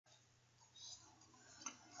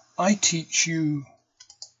I teach you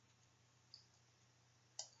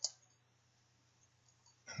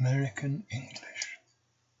American English.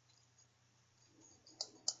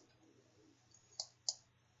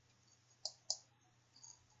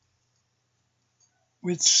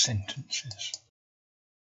 With sentences.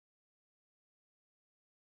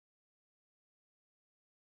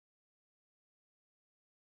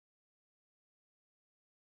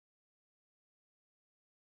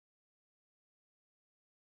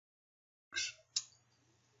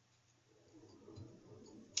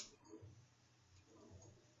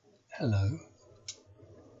 Hello.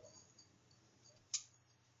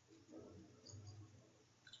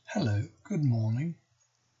 Hello, good morning.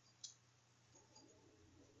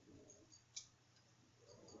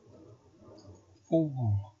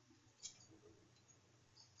 Ball.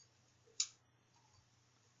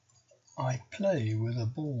 I play with a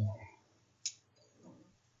ball.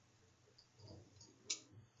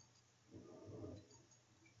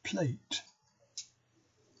 Plate.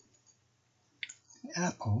 The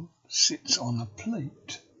apple sits on a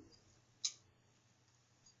plate.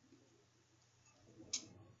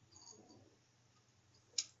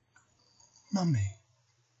 Mummy.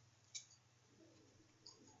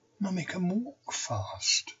 Mummy can walk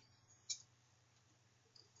fast.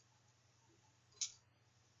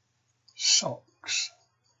 Socks.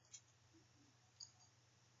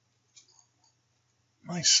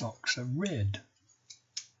 My socks are red.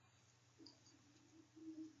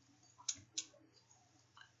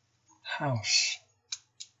 House.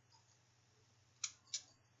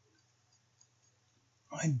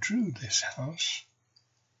 I drew this house.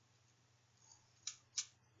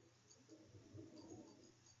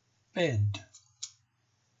 Bed.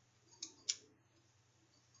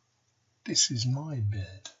 This is my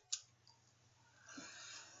bed.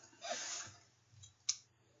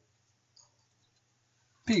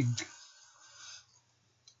 Pig.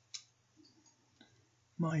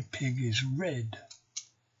 My pig is red.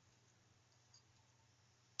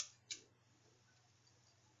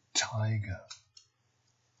 Tiger.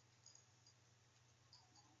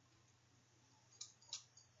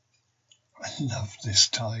 I love this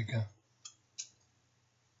tiger.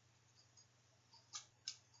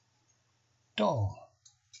 Doll.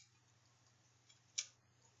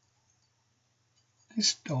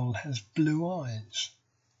 This doll has blue eyes.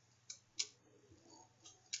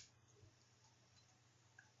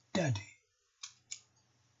 Daddy.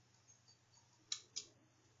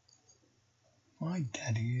 My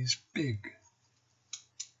daddy is big.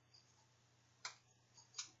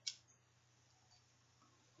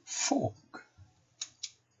 Fork.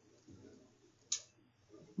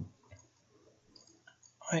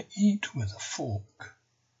 I eat with a fork.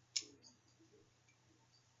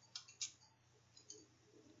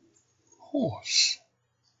 Horse.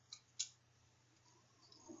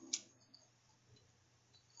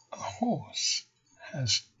 A horse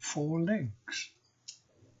has 4 legs.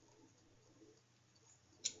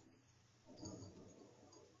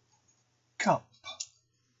 Cup.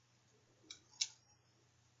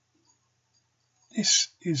 This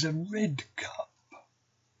is a red cup.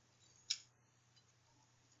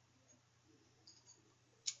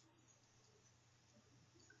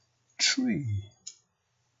 Tree.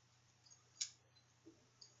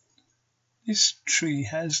 This tree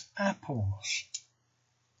has apples.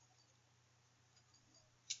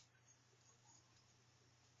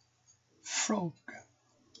 Frog.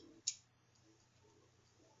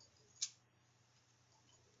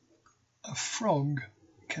 A frog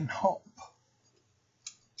can hop.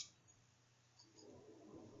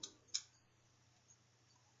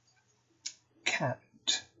 Cat.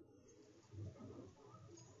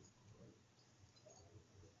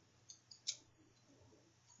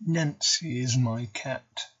 Nancy is my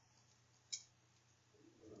cat.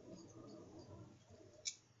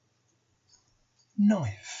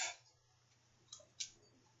 Knife.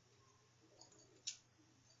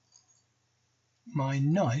 My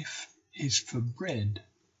knife is for bread.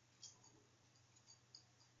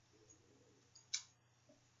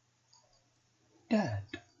 Dad.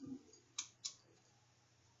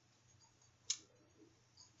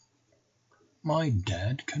 My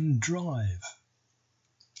dad can drive.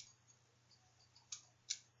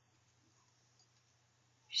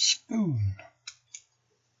 Spoon.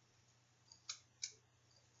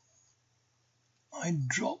 I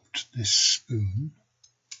dropped this spoon.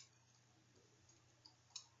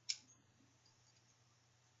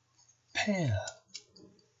 Pear.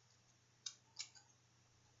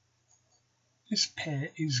 This pear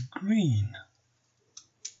is green.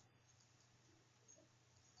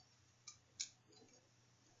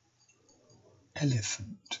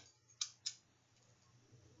 Elephant.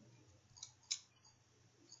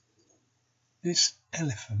 This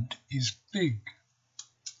elephant is big.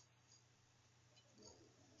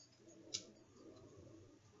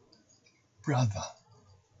 Brother.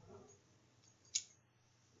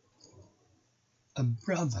 A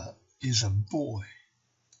brother is a boy.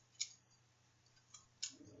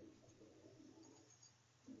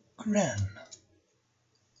 Gran.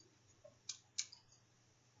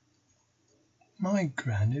 My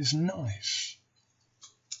gran is nice.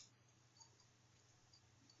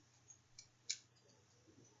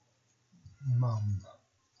 Mum.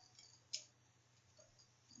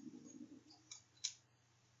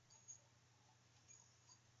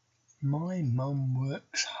 My mum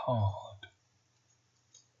works hard.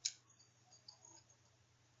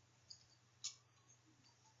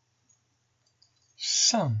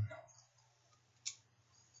 Son.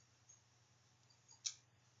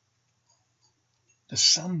 The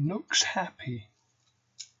sun looks happy.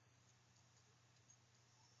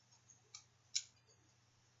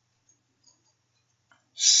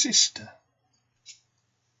 Sister.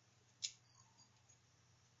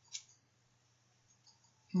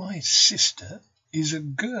 My sister is a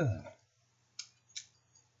girl.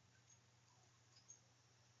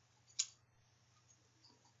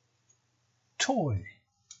 Toy.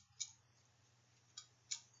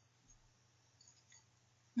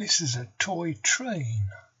 This is a toy train.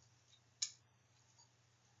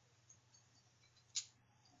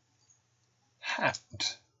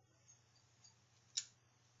 Hat.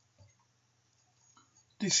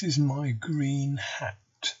 This is my green hat.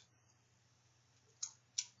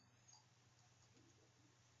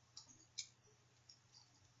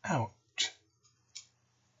 Out.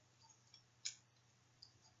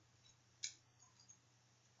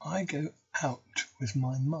 I go out with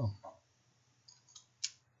my mum.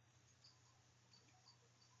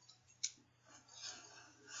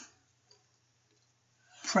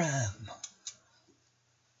 Pram.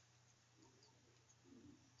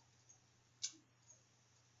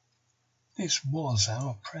 This was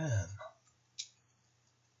our pram.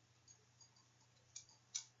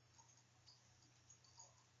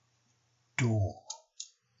 Door.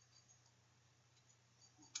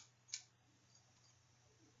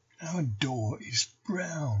 Our door is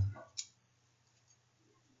brown.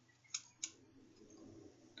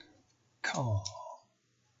 Car.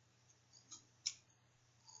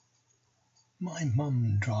 My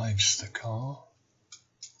mum drives the car.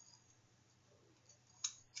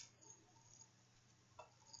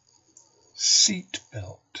 Seat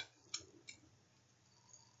belt.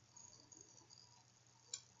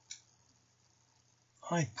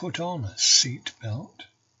 I put on a seat belt.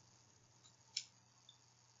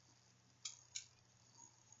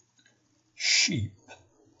 Sheep.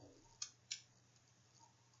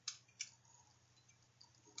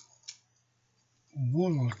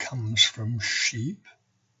 Wool comes from sheep.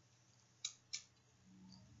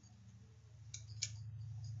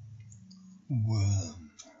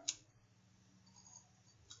 Worm.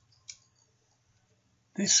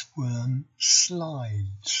 This worm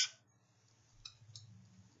slides.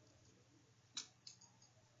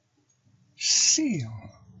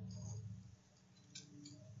 Seal.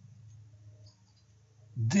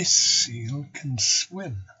 This seal can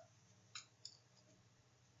swim.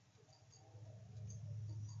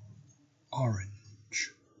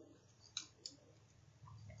 Orange.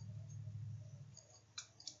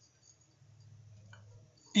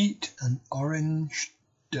 Eat an orange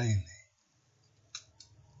daily.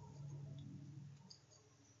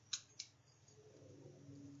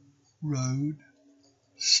 Road,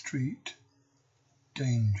 street,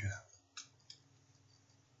 danger.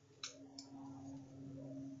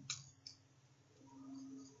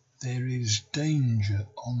 There is danger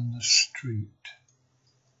on the street.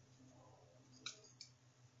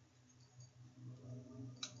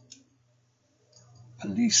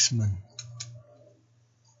 Policeman.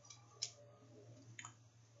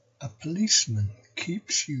 A policeman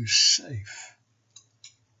keeps you safe.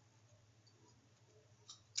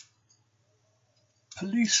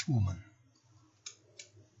 Policewoman.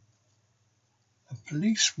 A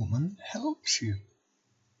policewoman helps you.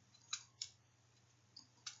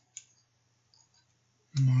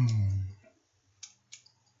 Moon.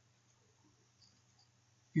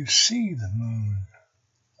 You see the moon.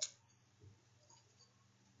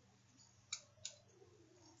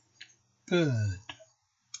 Bird.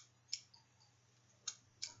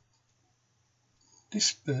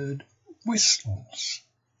 This bird whistles.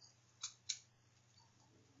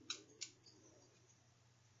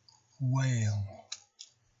 Whale.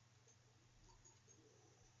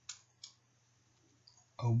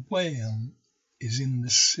 A whale is in the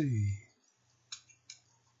sea.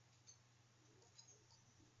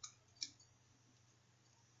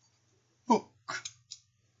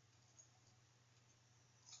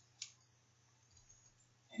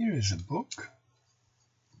 Here is a book.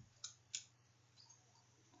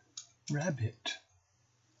 Rabbit.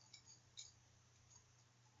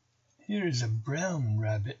 Here is a brown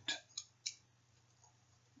rabbit.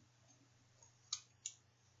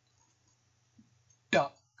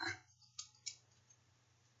 Duck.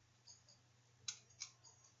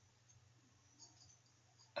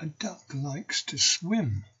 A duck likes to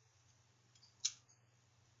swim.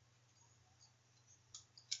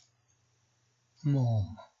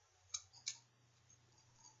 Mom.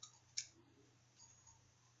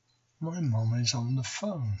 My mom is on the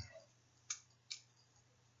phone.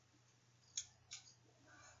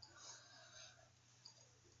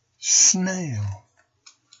 Snail.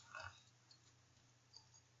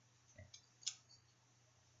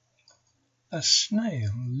 A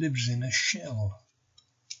snail lives in a shell.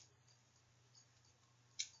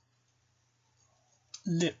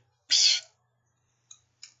 Lips.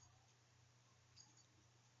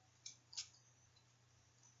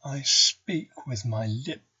 I speak with my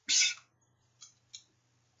lips.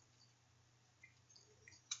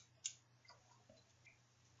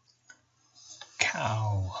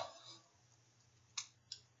 Cow.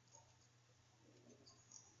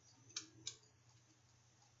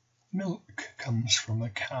 Milk comes from a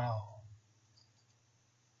cow.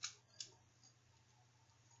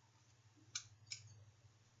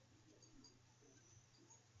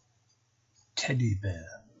 Teddy bear.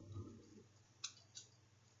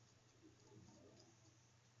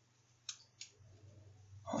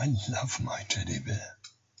 I love my teddy bear.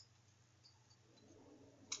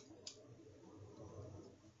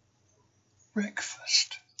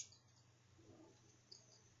 Breakfast.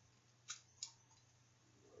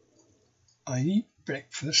 I eat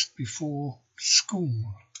breakfast before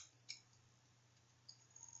school.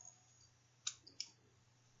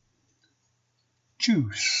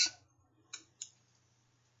 Juice.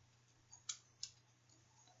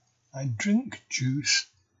 I drink juice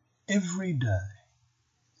every day.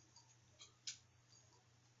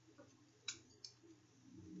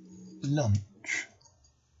 Lunch.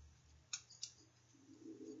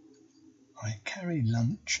 I carry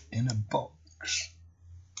lunch in a box.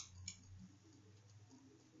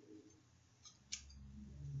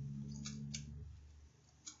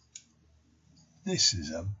 This is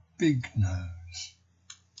a big nose.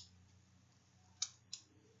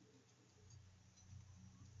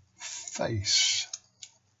 Face.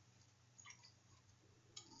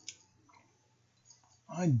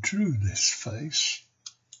 I drew this face.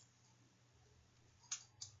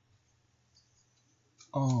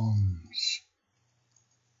 Arms.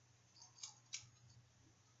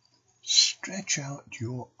 Stretch out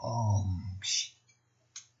your arms.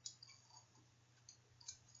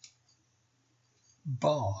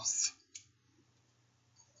 Bath.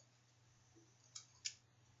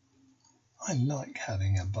 I like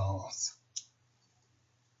having a bath.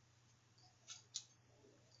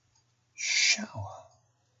 Shower.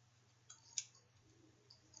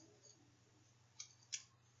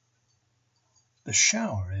 The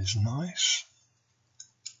shower is nice.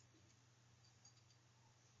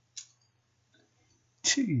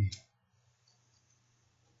 Tea.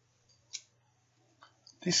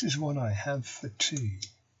 This is what I have for tea.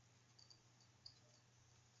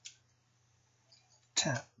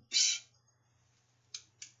 Taps.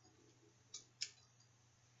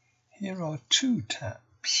 Here are 2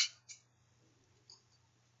 taps.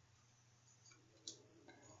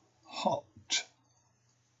 Hot.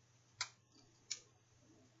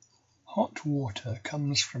 Hot water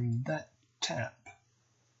comes from that tap.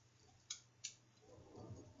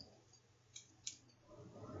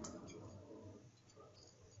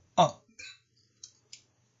 Up.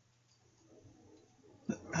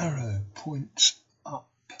 The arrow points up.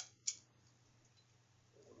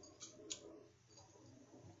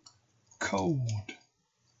 Cold.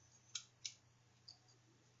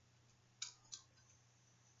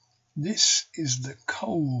 This is the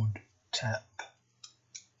cold tap.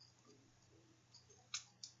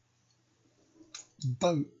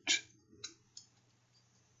 Boat.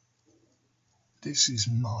 This is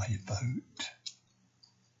my boat.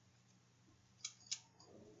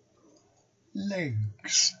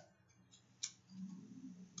 Legs.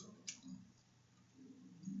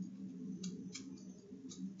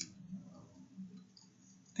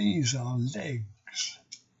 These are legs.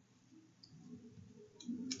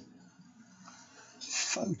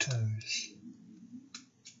 Photos.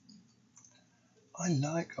 I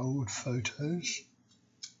like old photos.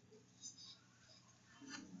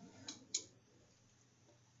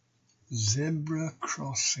 Zebra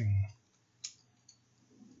crossing.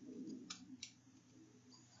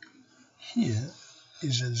 Here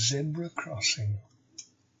is a zebra crossing.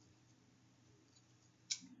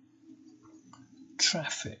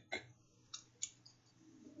 Traffic.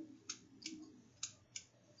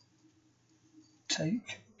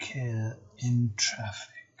 Take care in traffic.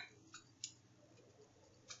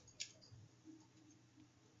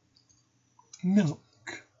 Milk.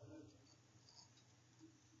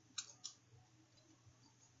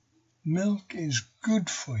 Milk is good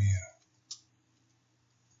for you.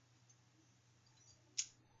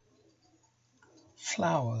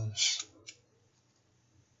 Flowers.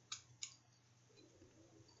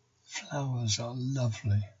 Flowers are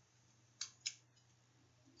lovely.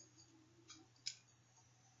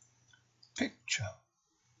 Picture.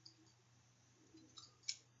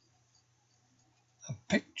 A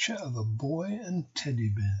picture of a boy and teddy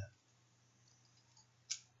bear.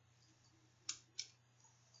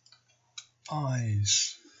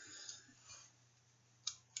 Eyes.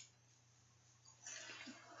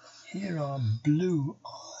 Here are blue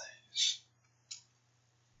eyes.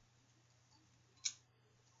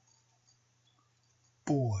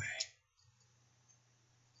 Boy.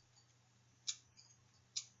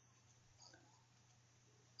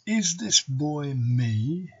 Is this boy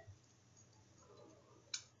me?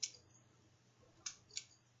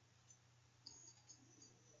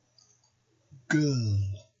 Girl.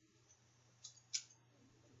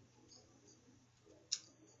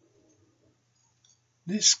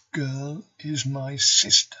 This girl is my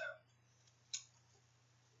sister.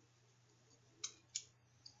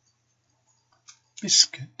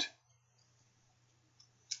 Biscuit.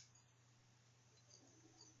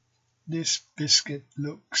 This biscuit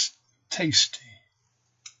looks tasty.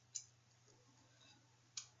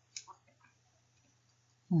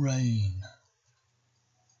 Rain.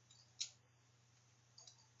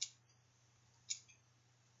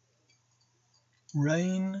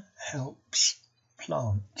 Rain helps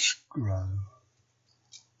plants grow.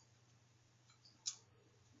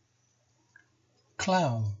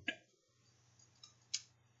 Cloud.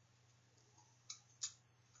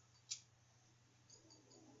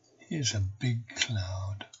 Here's a big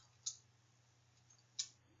cloud.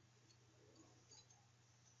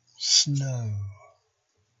 Snow.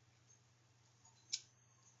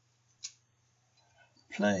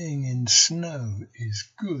 Playing in snow is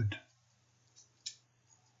good.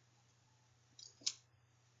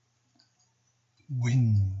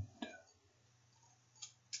 Wind.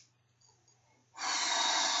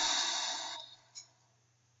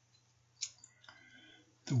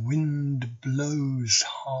 The wind blows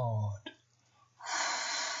hard.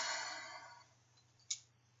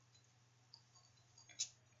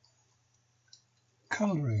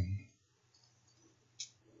 Colouring.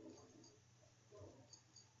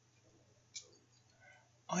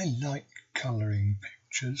 I like colouring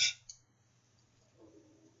pictures.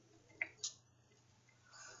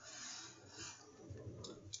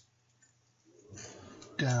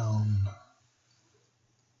 Down.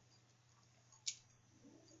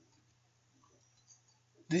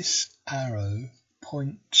 This arrow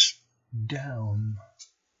points down.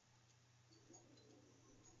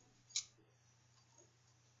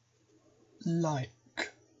 Like.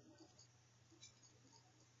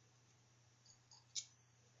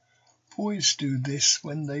 Boys do this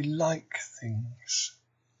when they like things.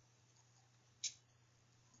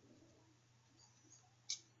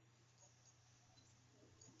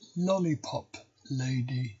 Lollipop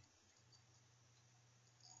lady.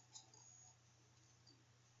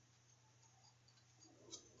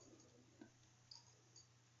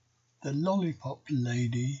 The lollipop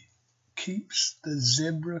lady keeps the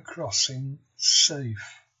zebra crossing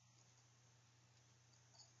safe.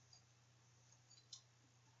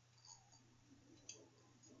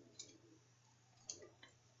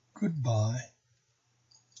 Goodbye.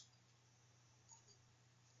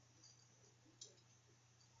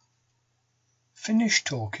 Finish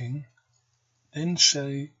talking, then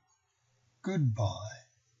say goodbye.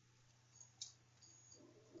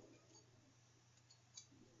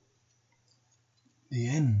 The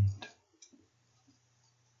end.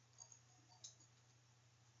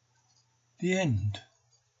 The end.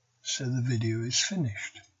 So the video is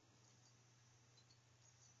finished.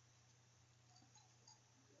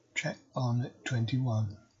 Jack Barnett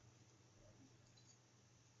 21.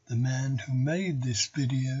 The man who made this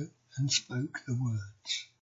video and spoke the words.